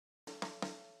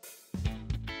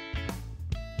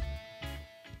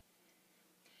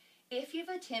If you've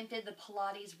attempted the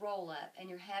Pilates Roll Up and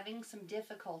you're having some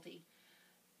difficulty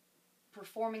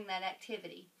performing that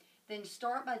activity, then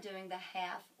start by doing the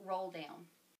half roll down.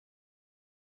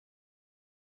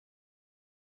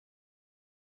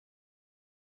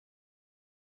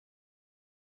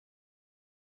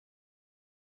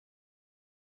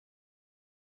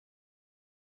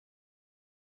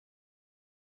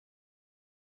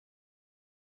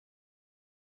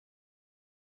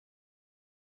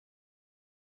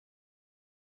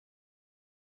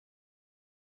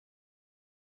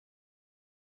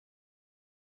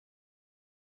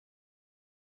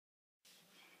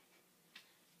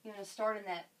 You're going to start in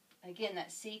that, again,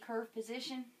 that C curve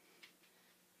position.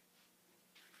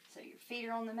 So your feet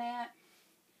are on the mat.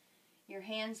 Your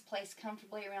hands placed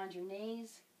comfortably around your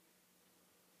knees.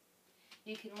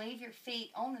 You can leave your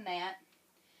feet on the mat.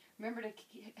 Remember to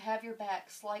have your back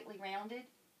slightly rounded.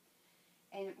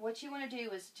 And what you want to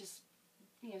do is just,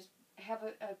 have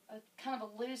a kind of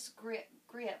a loose grip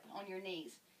on your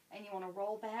knees. And you want to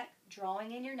roll back,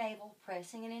 drawing in your navel,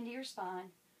 pressing it into your spine.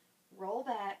 Roll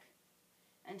back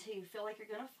until you feel like you're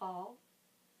going to fall.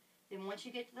 Then once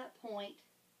you get to that point,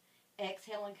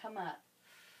 exhale and come up.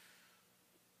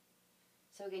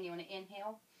 So again, you want to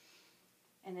inhale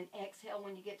and then exhale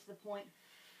when you get to the point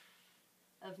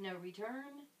of no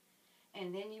return,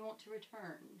 and then you want to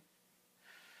return.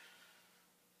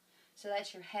 So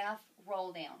that's your half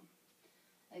roll down.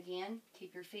 Again,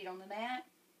 keep your feet on the mat.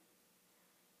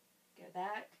 Go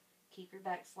back. Keep your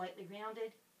back slightly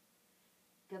rounded.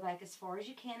 Go back as far as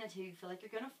you can until you feel like you're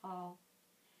going to fall.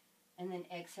 And then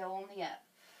exhale on the up.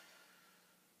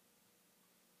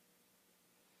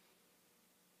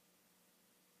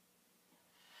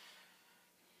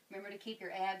 Remember to keep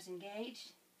your abs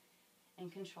engaged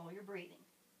and control your breathing.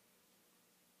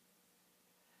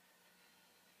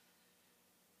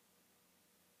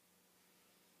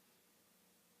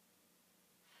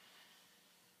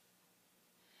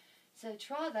 So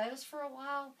try those for a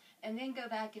while and then go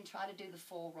back and try to do the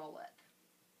full roll up.